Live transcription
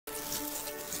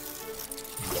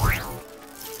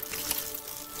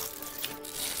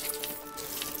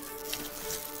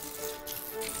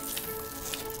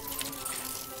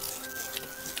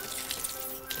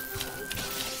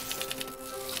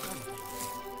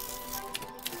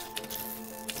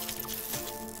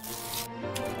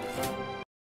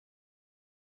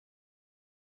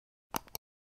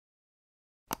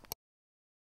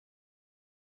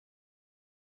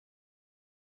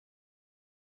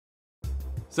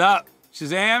Sup?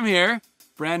 Shazam here.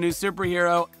 Brand new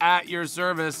superhero at your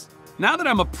service. Now that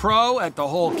I'm a pro at the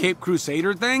whole Cape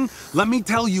Crusader thing, let me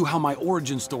tell you how my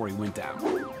origin story went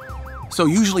down. So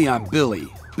usually I'm Billy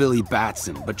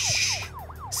Batson, but shh,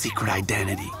 secret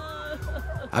identity.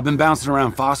 I've been bouncing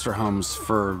around foster homes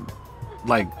for,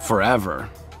 like, forever.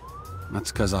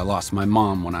 That's because I lost my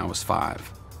mom when I was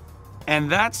 5. And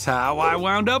that's how I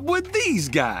wound up with these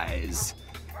guys.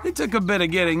 It took a bit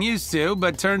of getting used to,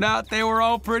 but turned out they were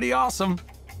all pretty awesome.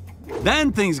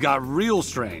 Then things got real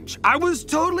strange. I was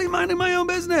totally minding my own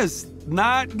business,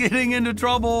 not getting into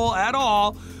trouble at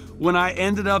all, when I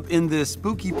ended up in this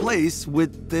spooky place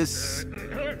with this,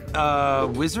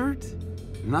 wizard?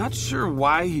 Not sure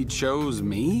why he chose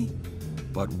me,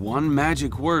 but one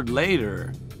magic word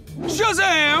later,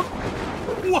 Shazam!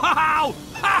 Wow!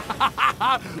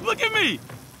 Look at me!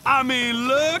 I mean,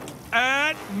 look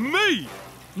at me!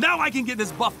 Now I can get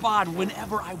this buff bod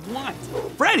whenever I want.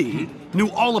 Freddy knew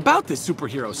all about this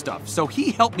superhero stuff, so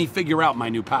he helped me figure out my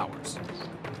new powers.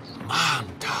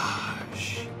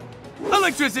 Montage.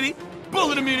 Electricity,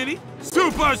 bullet immunity,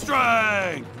 super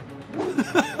strength!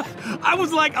 I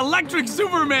was like electric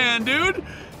Superman, dude!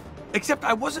 Except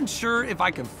I wasn't sure if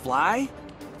I could fly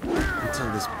until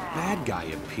this bad guy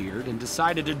appeared and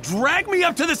decided to drag me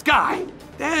up to the sky.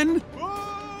 Then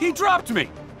he dropped me.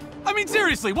 I mean,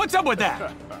 seriously, what's up with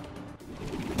that?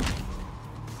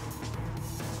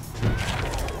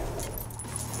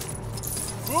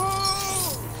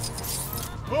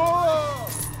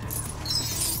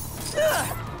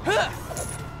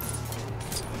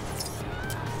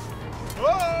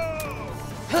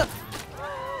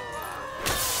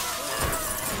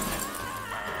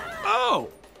 Oh,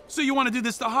 so you want to do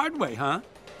this the hard way, huh?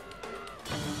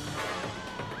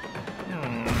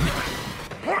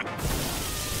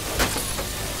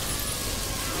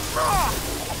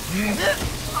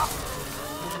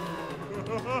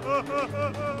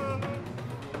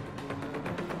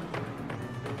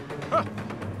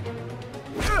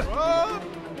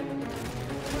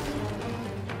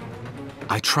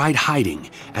 I tried hiding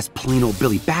as plain old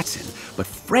Billy Batson, but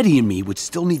Freddy and me would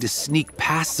still need to sneak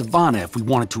past Sivana if we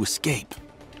wanted to escape.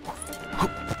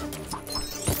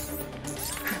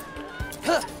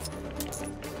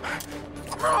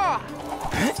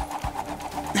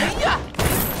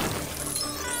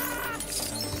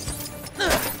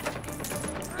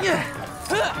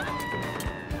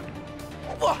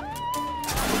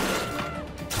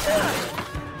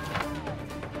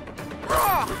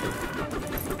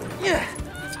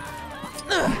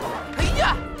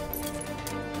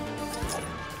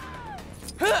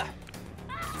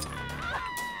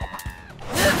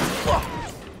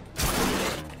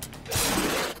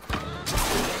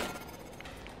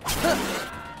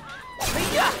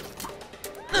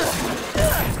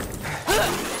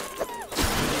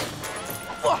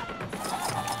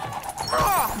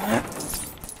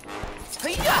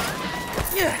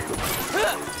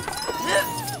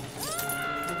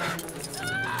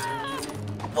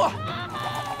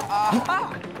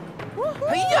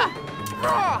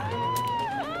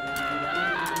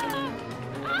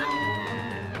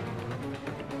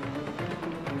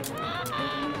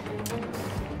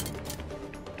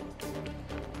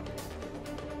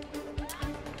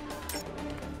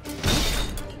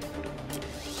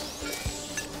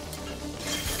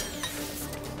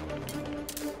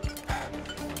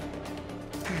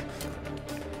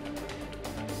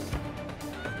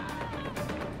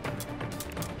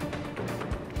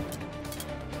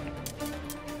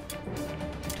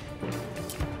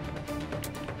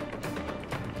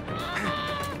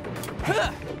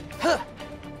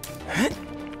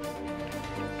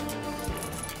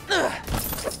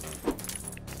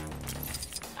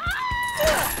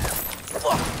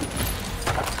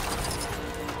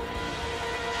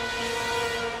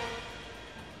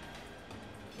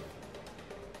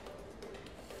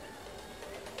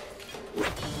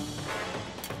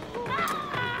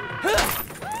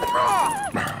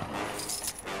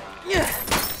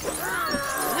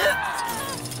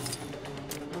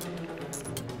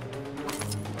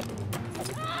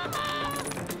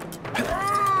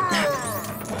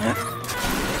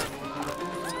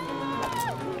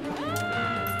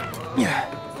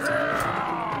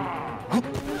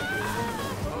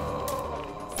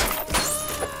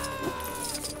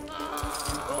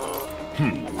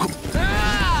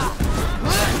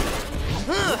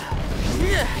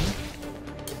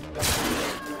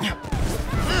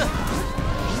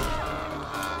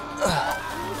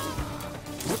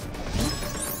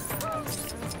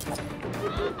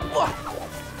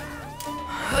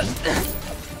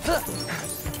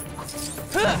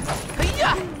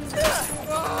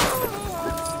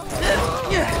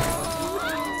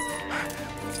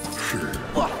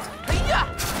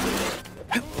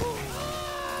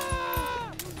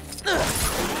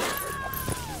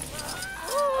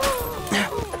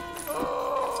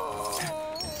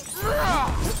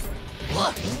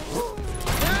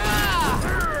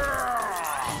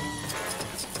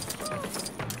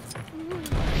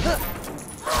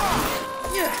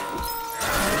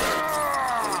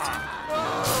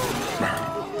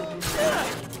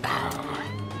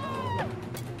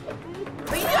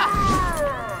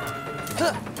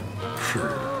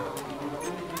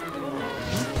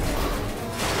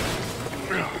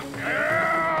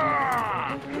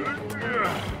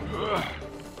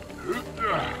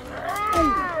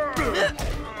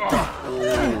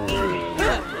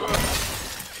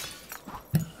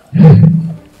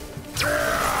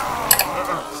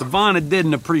 Sivana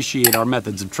didn't appreciate our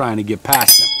methods of trying to get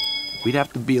past him. We'd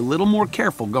have to be a little more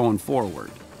careful going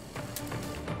forward.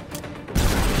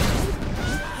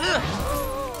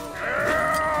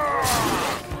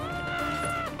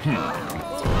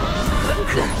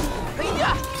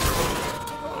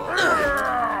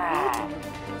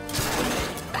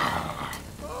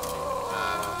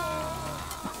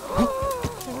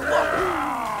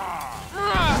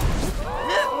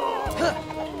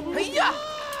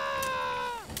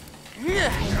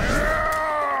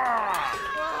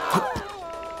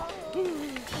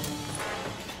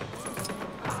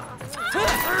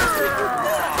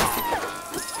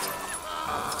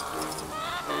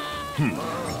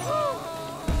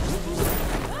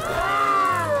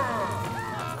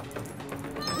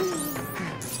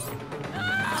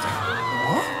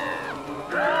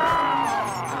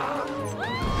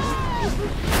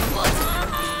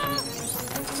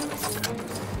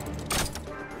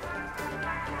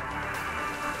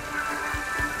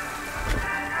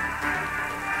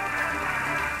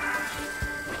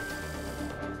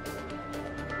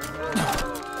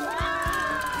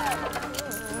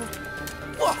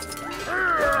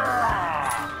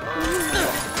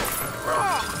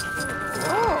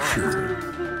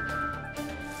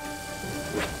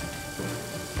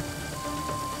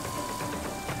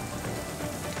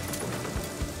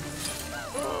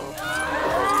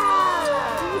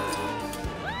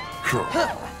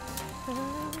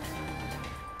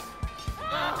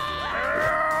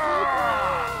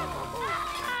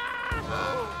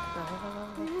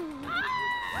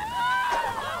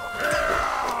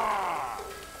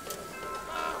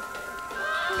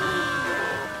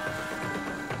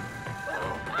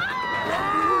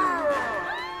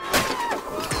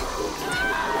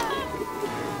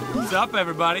 What's up,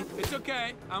 everybody? It's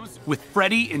okay. With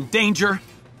Freddy in danger,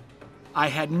 I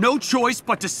had no choice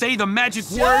but to say the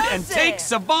magic word and take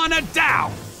Sivana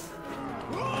down.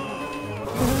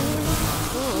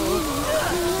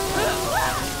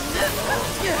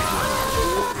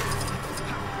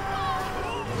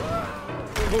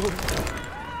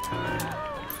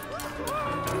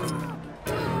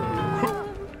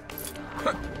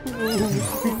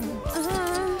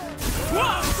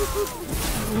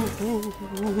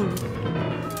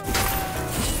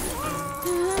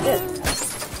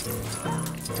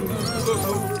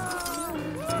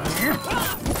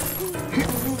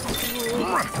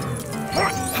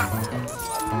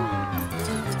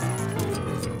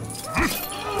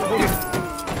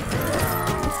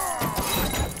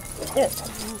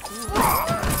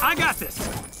 I got this.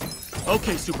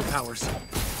 Okay, superpowers.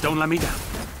 Don't let me down.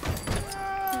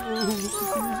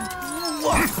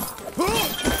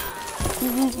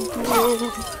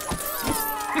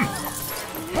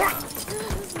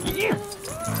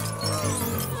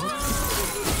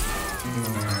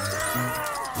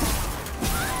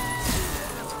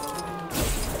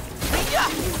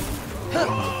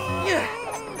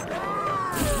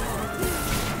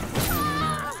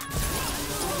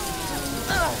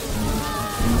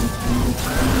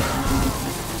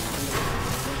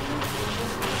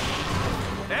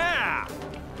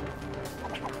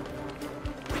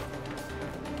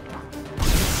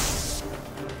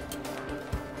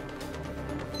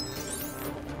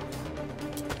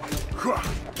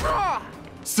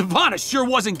 Sivana sure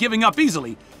wasn't giving up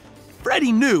easily.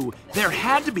 Freddy knew there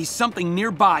had to be something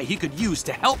nearby he could use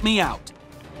to help me out.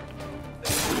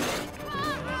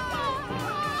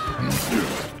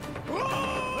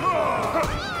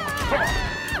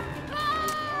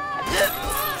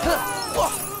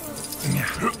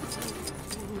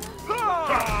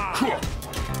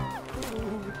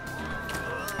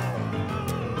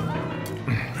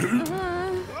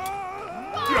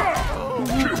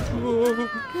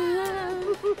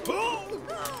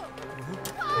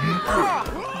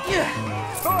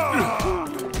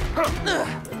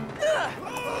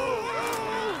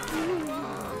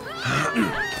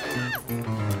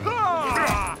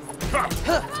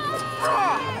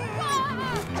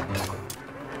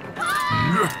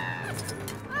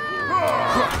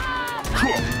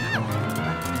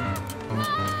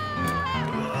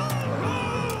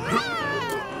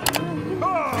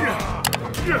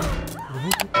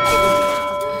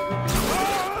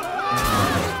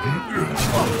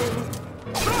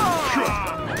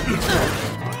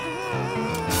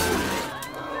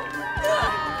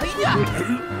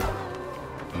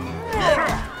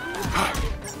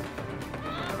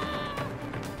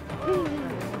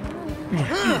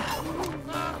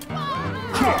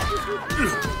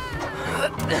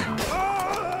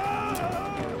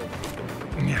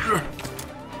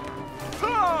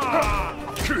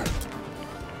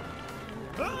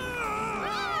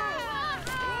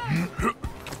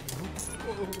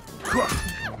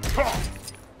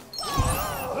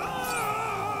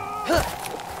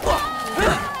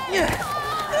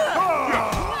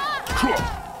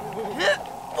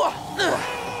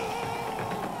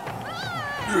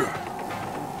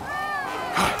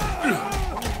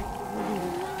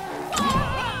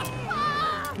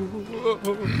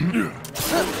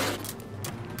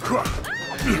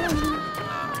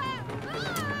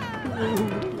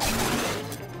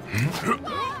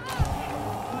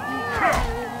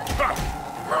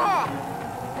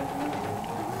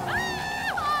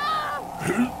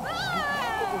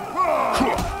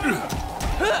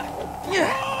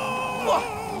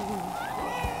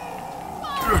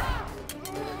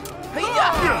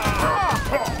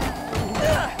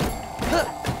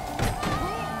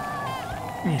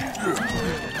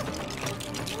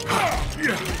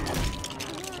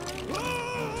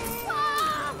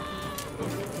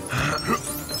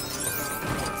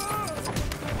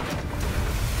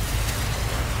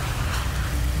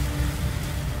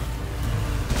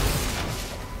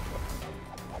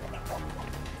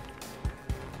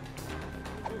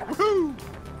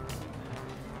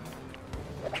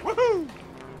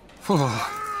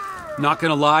 Not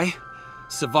gonna lie,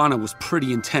 Sivana was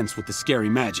pretty intense with the scary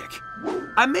magic.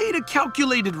 I made a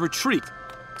calculated retreat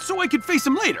so I could face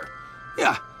him later.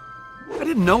 Yeah, I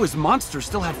didn't know his monster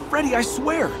still had Freddy, I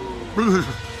swear.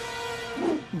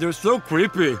 They're so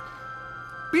creepy.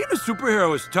 Being a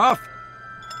superhero is tough.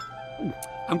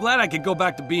 I'm glad I could go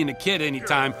back to being a kid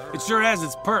anytime. It sure has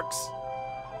its perks.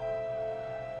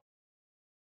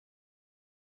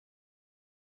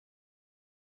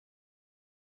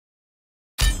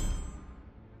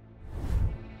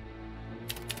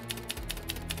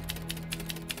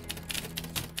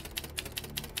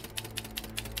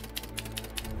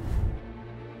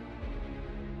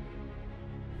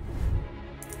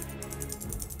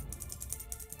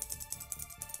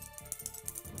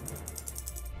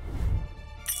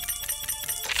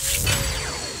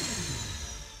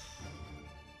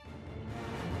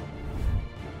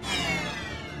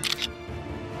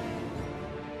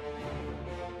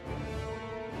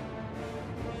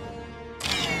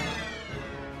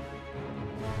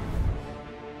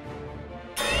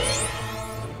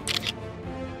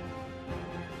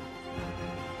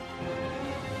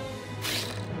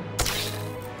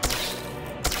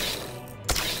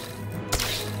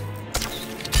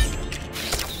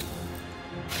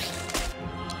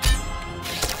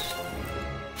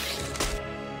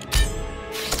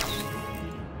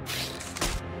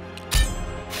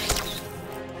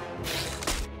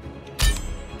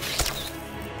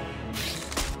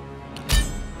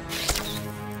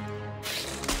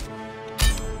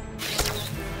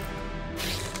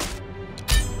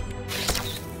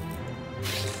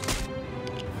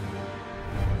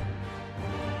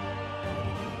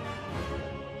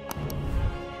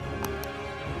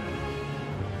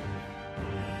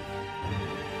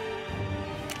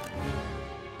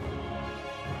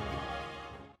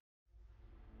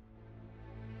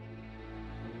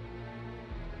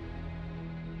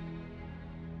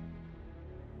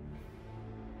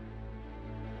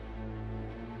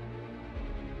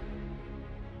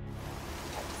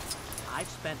 I've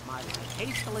spent my life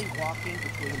hastily walking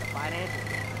between the financial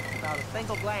districts without a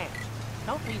single glance.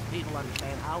 Don't these people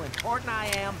understand how important I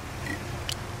am?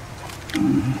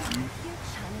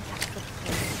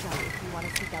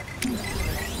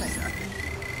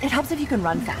 It helps if you can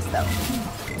run fast, though.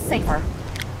 Safer.